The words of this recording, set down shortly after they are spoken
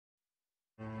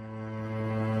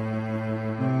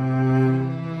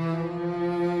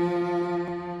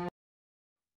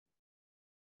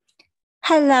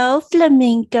Hello,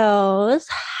 flamingos.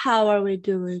 How are we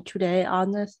doing today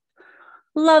on this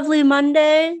lovely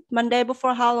Monday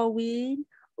before Halloween?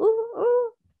 Ooh,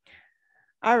 ooh.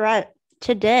 All right,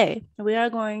 today we are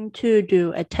going to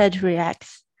do a TEJ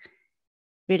Reacts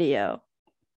video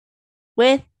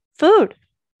with food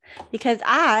because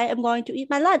I am going to eat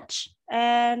my lunch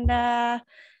and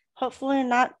hopefully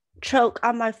not choke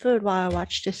on my food while I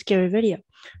watch this scary video.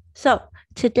 So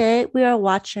today we are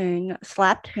watching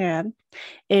Slapped Ham.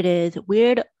 It is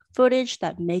weird footage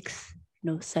that makes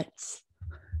no sense.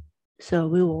 So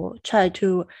we will try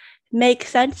to make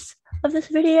sense of this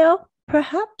video,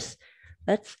 perhaps.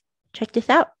 Let's check this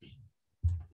out.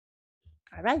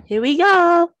 All right, here we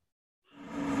go.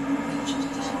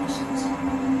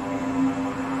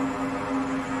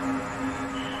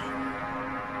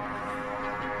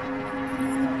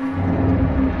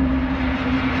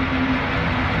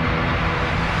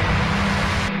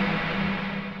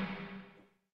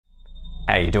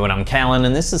 How you doing? I'm Callan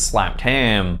and this is Slapped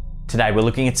Ham. Today we're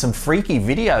looking at some freaky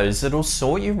videos that'll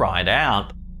sort you right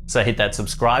out. So hit that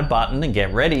subscribe button and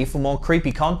get ready for more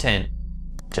creepy content,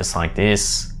 just like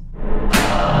this.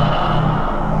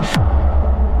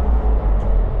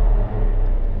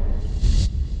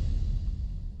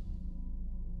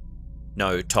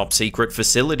 No top secret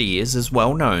facility is as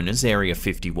well known as Area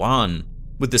 51.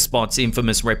 With the spot's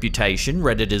infamous reputation,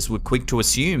 Redditors were quick to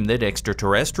assume that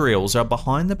extraterrestrials are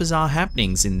behind the bizarre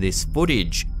happenings in this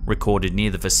footage, recorded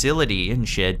near the facility and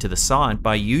shared to the site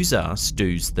by user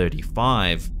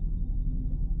Stews35.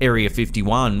 Area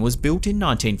 51 was built in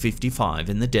 1955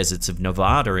 in the deserts of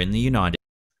Nevada in the United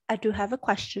States. I do have a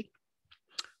question.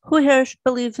 Who here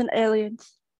believes in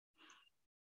aliens?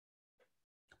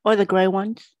 Or the gray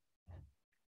ones?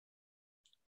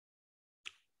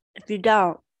 If you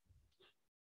don't,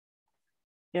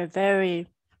 you're very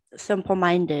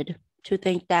simple-minded to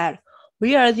think that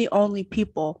we are the only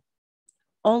people,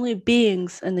 only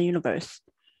beings in the universe.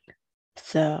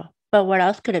 So, but what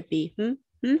else could it be?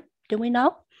 Do we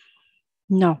know?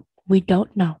 No, we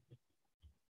don't know.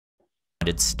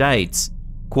 United States.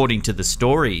 According to the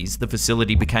stories, the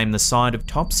facility became the site of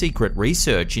top-secret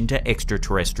research into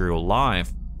extraterrestrial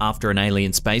life after an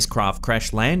alien spacecraft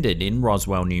crash-landed in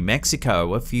Roswell, New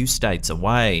Mexico, a few states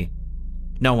away.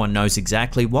 No one knows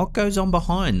exactly what goes on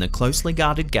behind the closely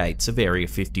guarded gates of Area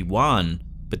 51,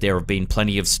 but there have been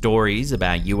plenty of stories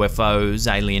about UFOs,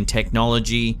 alien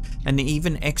technology, and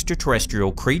even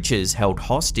extraterrestrial creatures held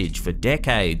hostage for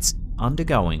decades,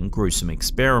 undergoing gruesome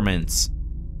experiments.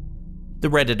 The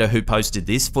Redditor who posted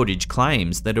this footage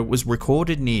claims that it was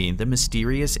recorded near the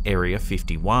mysterious Area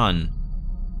 51.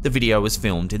 The video was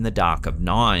filmed in the dark of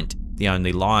night. The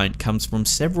only light comes from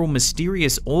several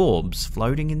mysterious orbs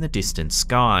floating in the distant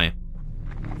sky.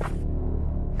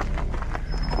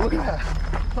 Look at that!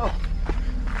 Oh,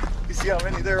 you see how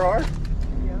many there are?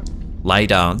 Yeah.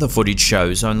 Later, the footage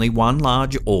shows only one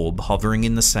large orb hovering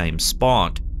in the same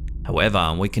spot.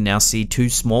 However, we can now see two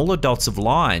smaller dots of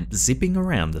light zipping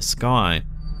around the sky.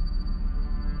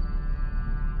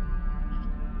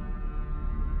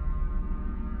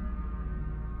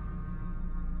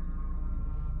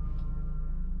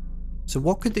 So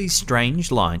what could these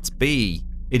strange lights be?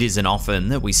 It isn't often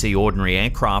that we see ordinary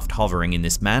aircraft hovering in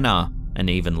this manner, and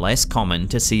even less common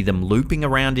to see them looping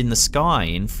around in the sky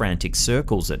in frantic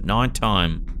circles at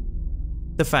nighttime.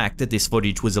 The fact that this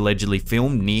footage was allegedly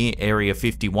filmed near Area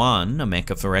 51, a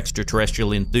mecca for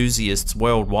extraterrestrial enthusiasts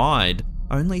worldwide,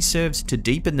 only serves to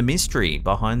deepen the mystery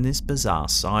behind this bizarre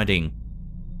sighting.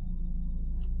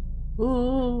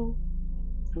 Ooh,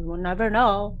 we will never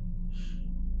know.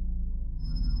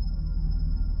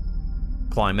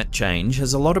 Climate change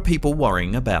has a lot of people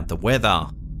worrying about the weather.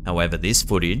 However, this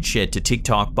footage shared to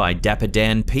TikTok by Dapper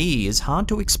Dan P is hard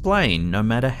to explain no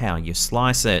matter how you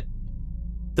slice it.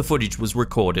 The footage was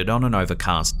recorded on an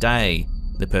overcast day.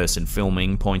 The person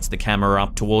filming points the camera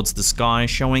up towards the sky,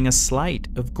 showing a slate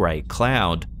of grey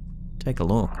cloud. Take a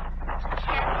look.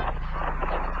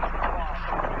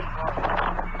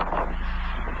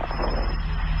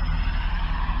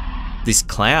 This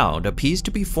cloud appears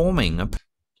to be forming a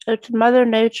It's Mother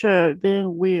Nature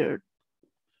being weird.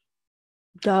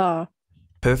 Duh.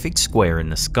 perfect square in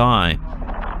the sky.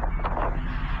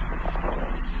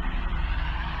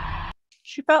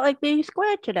 She felt like being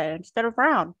square today instead of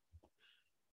round.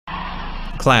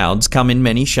 Clouds come in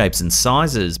many shapes and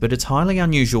sizes, but it's highly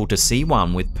unusual to see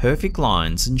one with perfect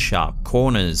lines and sharp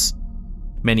corners.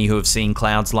 Many who have seen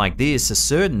clouds like this are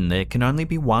certain there can only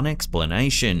be one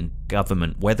explanation: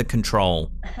 government weather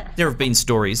control. There have been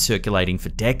stories circulating for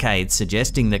decades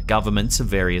suggesting that governments of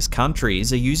various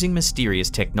countries are using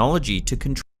mysterious technology to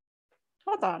control.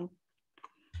 Hold on.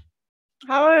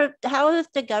 How is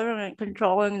the government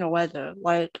controlling the weather?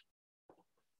 Like,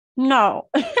 no.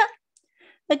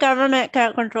 The government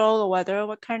can't control the weather.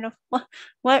 What kind of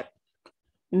what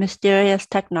mysterious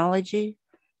technology?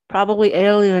 Probably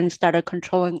aliens that are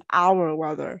controlling our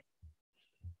weather.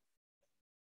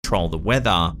 Control the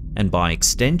weather, and by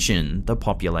extension, the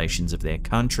populations of their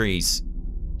countries.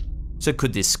 So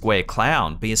could this square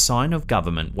cloud be a sign of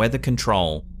government weather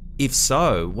control? If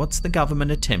so, what's the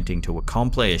government attempting to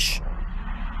accomplish?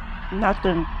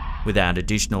 Nothing. Without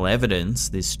additional evidence,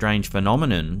 this strange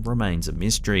phenomenon remains a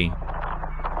mystery.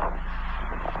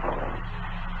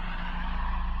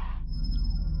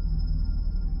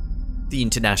 The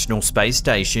International Space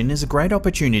Station is a great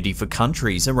opportunity for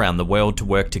countries around the world to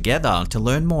work together to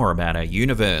learn more about our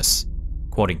universe.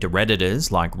 According to Redditors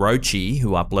like Rochi,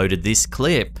 who uploaded this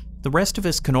clip, the rest of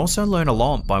us can also learn a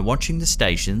lot by watching the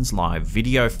station's live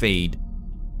video feed.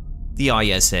 The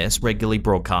ISS regularly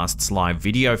broadcasts live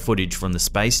video footage from the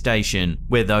space station,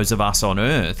 where those of us on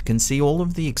Earth can see all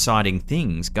of the exciting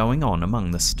things going on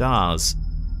among the stars.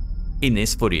 In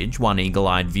this footage, one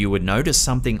eagle-eyed viewer noticed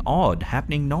something odd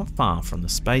happening not far from the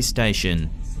space station.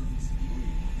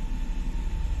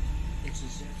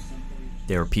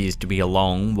 There appears to be a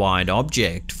long, wide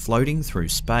object floating through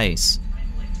space.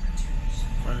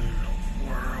 What in the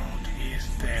world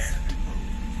is that?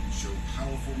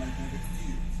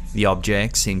 The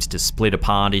object seems to split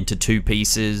apart into two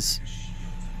pieces.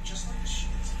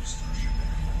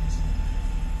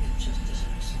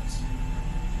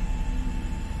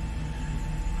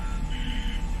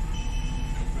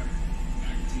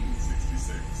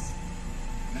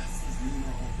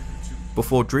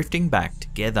 Before drifting back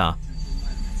together.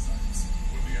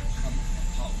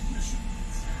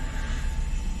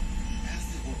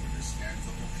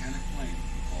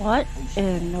 What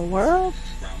in the world?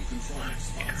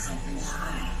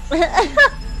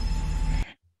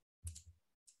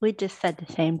 We just said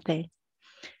the same thing.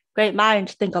 Great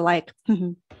minds think alike.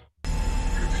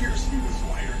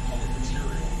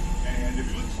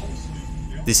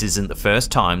 This isn't the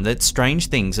first time that strange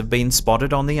things have been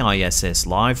spotted on the ISS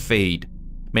live feed.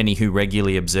 Many who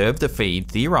regularly observe the feed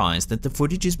theorize that the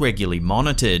footage is regularly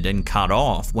monitored and cut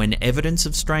off when evidence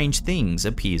of strange things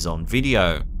appears on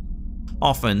video.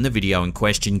 Often, the video in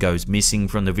question goes missing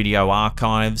from the video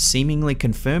archives, seemingly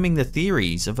confirming the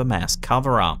theories of a mass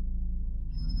cover-up.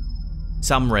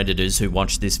 Some Redditors who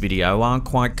watch this video aren't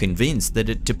quite convinced that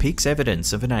it depicts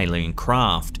evidence of an alien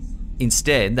craft.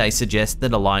 Instead, they suggest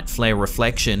that a light flare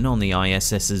reflection on the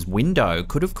ISS's window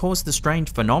could have caused the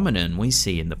strange phenomenon we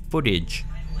see in the footage.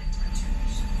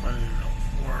 What in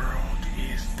the world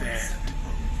is that?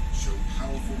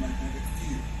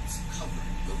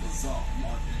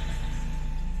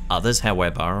 Others,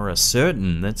 however, are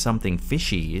certain that something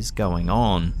fishy is going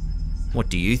on. What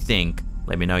do you think?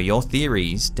 Let me know your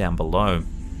theories down below.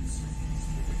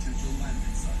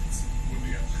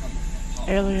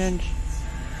 Aliens.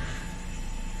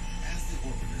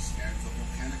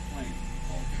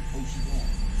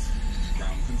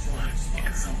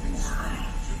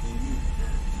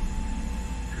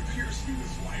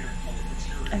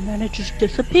 And then it just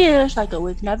disappears like it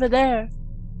was never there.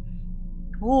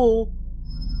 Ooh.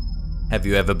 Have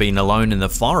you ever been alone in the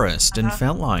forest and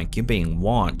felt like you're being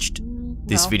watched?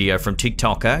 This video from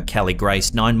TikToker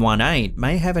CallieGrace918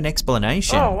 may have an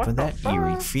explanation for that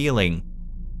eerie feeling.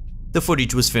 The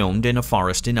footage was filmed in a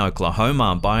forest in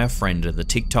Oklahoma by a friend of the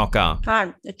TikToker.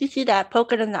 Hon, if you see that,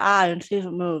 poke it in the eye and see if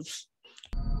it moves.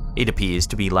 It appears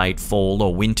to be late fall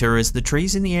or winter as the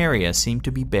trees in the area seem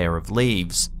to be bare of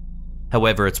leaves.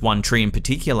 However, it's one tree in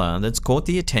particular that's caught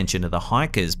the attention of the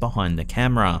hikers behind the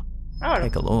camera. Oh,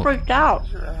 take a look. Freaked out.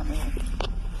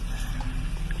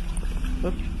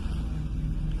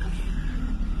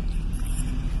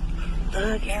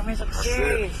 The camera's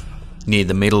upstairs. Near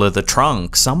the middle of the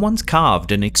trunk, someone's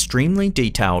carved an extremely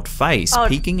detailed face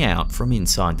peeking out from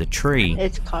inside the tree.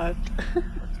 It's carved.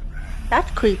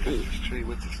 That's creepy.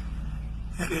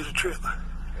 That is a trip.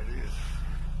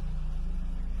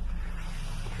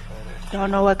 Don't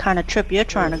know what kind of trip you're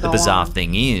trying to go on. The bizarre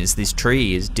thing is, this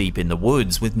tree is deep in the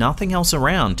woods with nothing else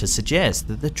around to suggest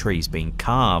that the tree's been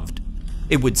carved.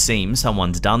 It would seem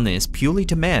someone's done this purely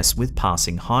to mess with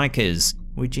passing hikers,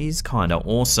 which is kinda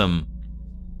awesome.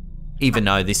 Even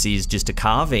though this is just a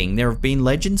carving, there have been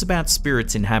legends about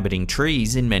spirits inhabiting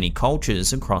trees in many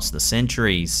cultures across the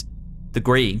centuries. The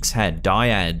Greeks had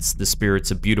dyads, the spirits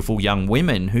of beautiful young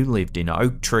women who lived in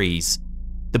oak trees.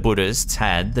 The Buddhists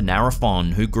had the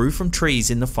Naraphon, who grew from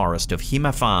trees in the forest of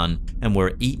Himaphan and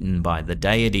were eaten by the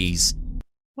deities.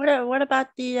 What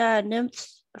about the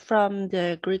nymphs from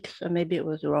the Greeks, or maybe it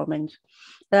was the Romans?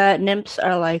 The nymphs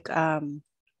are like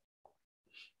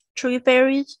tree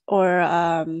fairies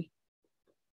or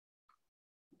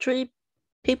tree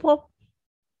people.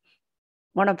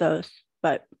 One of those,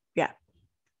 but yeah.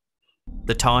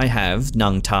 The Thai have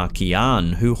Nung Ta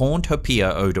Kian, who haunt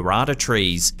Hopea odorata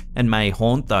trees and may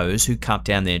haunt those who cut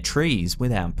down their trees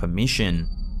without permission.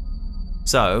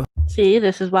 So, see,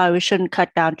 this is why we shouldn't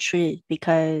cut down trees,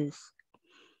 because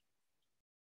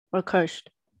we're cursed.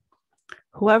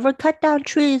 Whoever cut down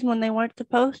trees when they weren't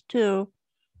supposed to,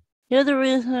 you're the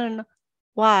reason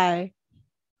why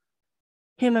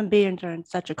human beings are in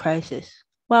such a crisis.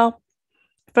 Well,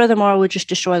 furthermore, we just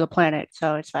destroy the planet,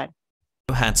 so it's fine.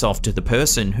 hats off to the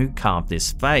person who carved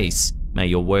this face. May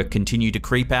your work continue to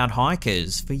creep out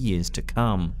hikers for years to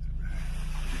come.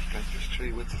 You got this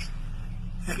tree with us.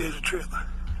 It is a trip.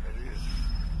 It is.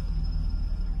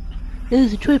 This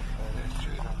is a trip. That is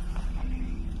true.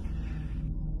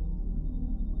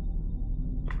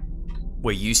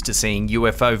 We're used to seeing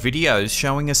UFO videos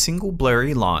showing a single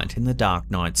blurry light in the dark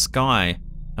night sky.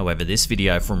 However, this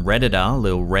video from Redditor,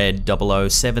 Lil Red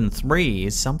 0073,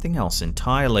 is something else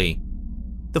entirely.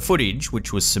 The footage,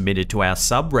 which was submitted to our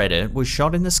subreddit, was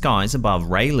shot in the skies above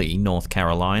Raleigh, North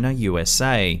Carolina,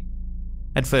 USA.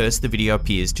 At first, the video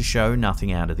appears to show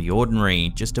nothing out of the ordinary,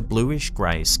 just a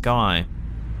bluish-grey sky.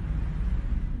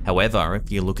 However, if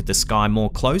you look at the sky more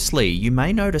closely, you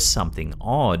may notice something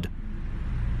odd.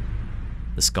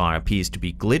 The sky appears to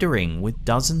be glittering with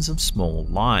dozens of small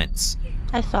lights.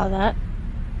 I saw that.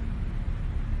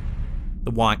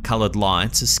 The white-coloured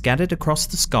lights are scattered across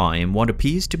the sky in what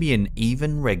appears to be an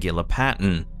even, regular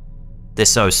pattern. They're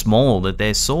so small that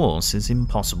their source is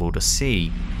impossible to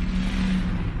see.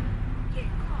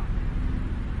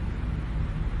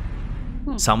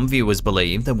 Some viewers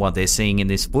believe that what they're seeing in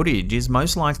this footage is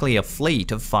most likely a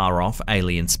fleet of far-off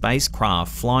alien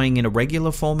spacecraft flying in a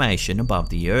regular formation above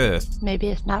the Earth. Maybe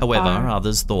it's not However, far.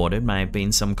 others thought it may have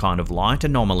been some kind of light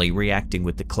anomaly reacting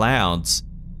with the clouds.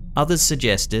 Others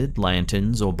suggested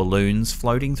lanterns or balloons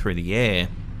floating through the air.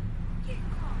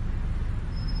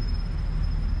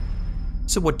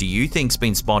 So what do you think's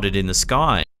been spotted in the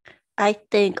sky? I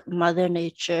think Mother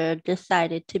Nature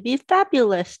decided to be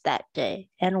fabulous that day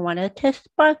and wanted to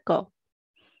sparkle.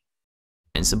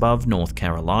 It's above North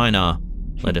Carolina.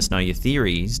 Let us know your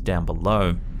theories down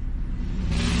below.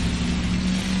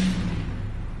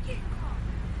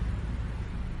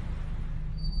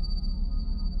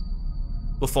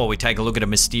 Before we take a look at a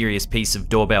mysterious piece of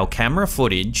doorbell camera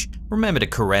footage, remember to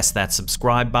caress that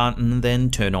subscribe button,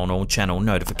 then turn on all channel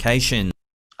notifications.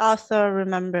 Also,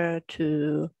 remember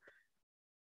to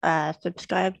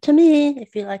subscribe to me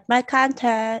if you like my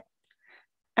content.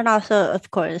 And also,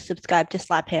 of course, subscribe to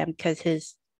Slapham because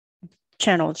his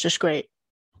channel is just great.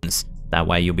 That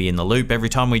way you'll be in the loop every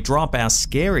time we drop our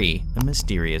scary and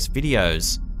mysterious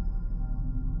videos.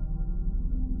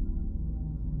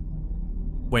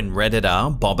 When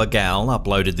Redditor Bobber Gal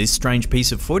uploaded this strange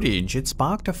piece of footage, it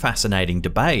sparked a fascinating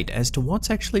debate as to what's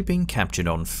actually been captured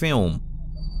on film.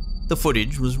 The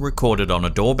footage was recorded on a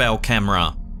doorbell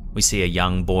camera. We see a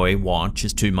young boy watch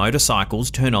as two motorcycles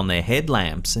turn on their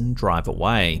headlamps and drive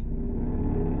away.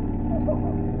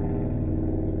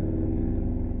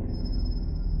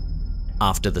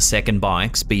 After the second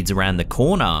bike speeds around the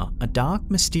corner, a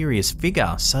dark, mysterious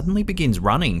figure suddenly begins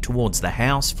running towards the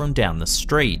house from down the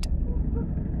street.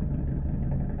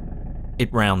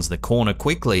 It rounds the corner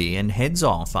quickly and heads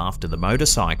off after the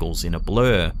motorcycles in a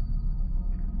blur.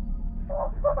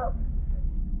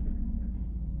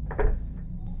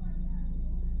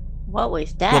 What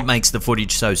was that? What makes the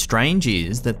footage so strange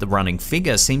is that the running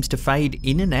figure seems to fade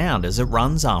in and out as it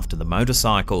runs after the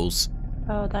motorcycles.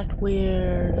 Oh, that's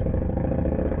weird.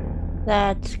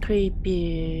 That's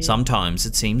creepy. Sometimes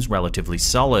it seems relatively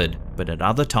solid, but at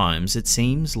other times it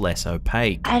seems less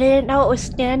opaque. I didn't know it was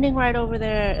standing right over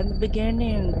there in the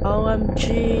beginning.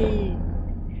 OMG.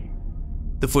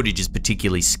 The footage is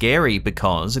particularly scary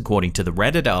because, according to the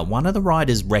Redditor, one of the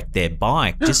riders wrecked their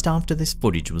bike just after this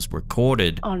footage was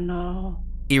recorded. Oh no.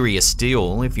 Eerier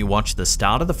still, if you watch the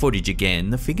start of the footage again,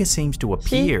 the figure seems to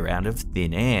appear out of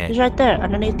thin air. He's right there,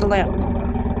 underneath the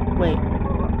lamp. Wait.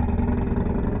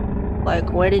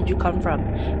 Like, where did you come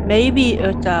from? Maybe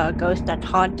it's a ghost that's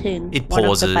haunting It one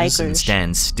of the pauses and bikers.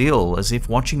 stands still as if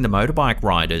watching the motorbike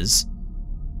riders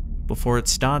before it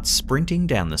starts sprinting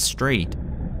down the street.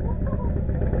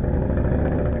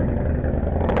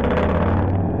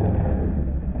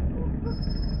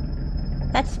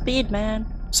 That's speed, man.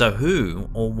 So who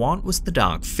or what was the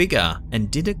dark figure,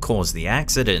 and did it cause the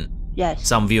accident? Yes.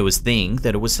 Some viewers think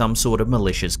that it was some sort of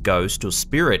malicious ghost or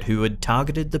spirit who had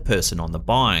targeted the person on the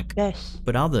bike, Yes.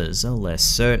 but others are less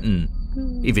certain.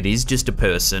 If it is just a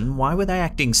person, why were they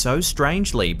acting so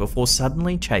strangely before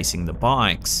suddenly chasing the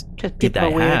bikes? Just Did people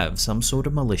they are weird. have some sort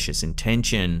of malicious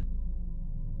intention?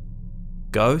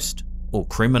 Ghost or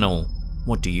criminal?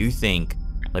 What do you think?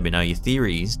 Let me know your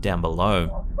theories down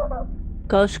below.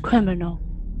 Ghost criminal.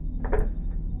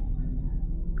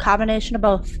 Combination of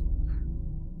both.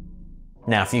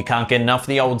 Now, if you can't get enough of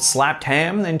the old slapped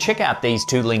ham, then check out these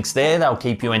 2 links there. They'll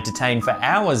keep you entertained for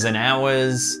hours and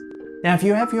hours. Now, if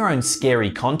you have your own scary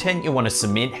content you want to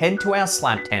submit, head to our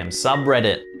Slapped Ham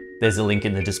subreddit. There's a link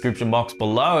in the description box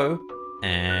below.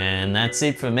 And that's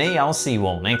it for me. I'll see you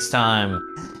all next time.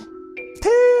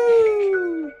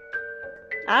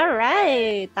 All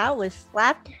right, that was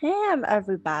Slapped Ham,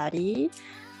 everybody.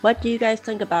 What do you guys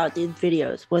think about these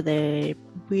videos? Were they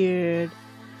weird?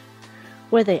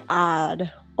 Were they odd?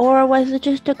 Or was it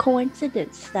just a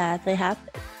coincidence that they happened?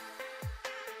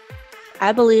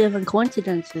 I believe in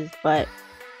coincidences, but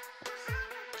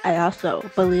I also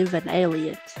believe in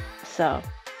aliens. So,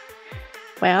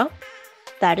 well,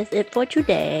 that is it for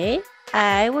today.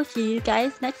 I will see you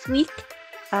guys next week.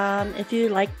 If you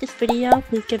liked this video,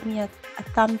 please give me a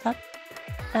thumbs up.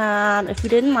 If you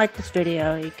didn't like this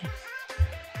video,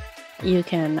 you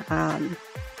can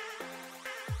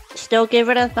still give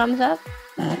it a thumbs up.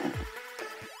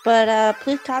 But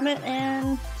please comment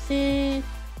and see.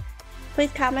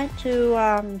 Please comment to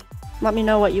let me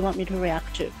know what you want me to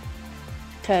react to.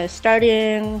 Because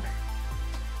starting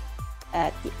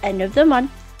at the end of the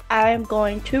month, I'm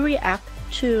going to react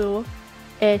to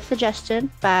a suggestion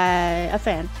by a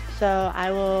fan. So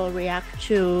I will react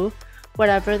to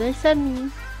whatever they send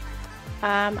me.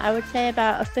 I would say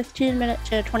about a 15-minute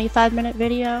to 25-minute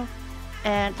video,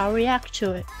 and I'll react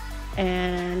to it.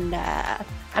 And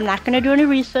I'm not going to do any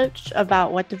research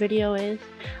about what the video is.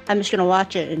 I'm just going to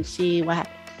watch it and see what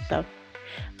happens. So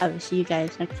I will see you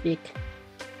guys next week.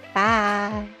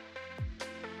 Bye.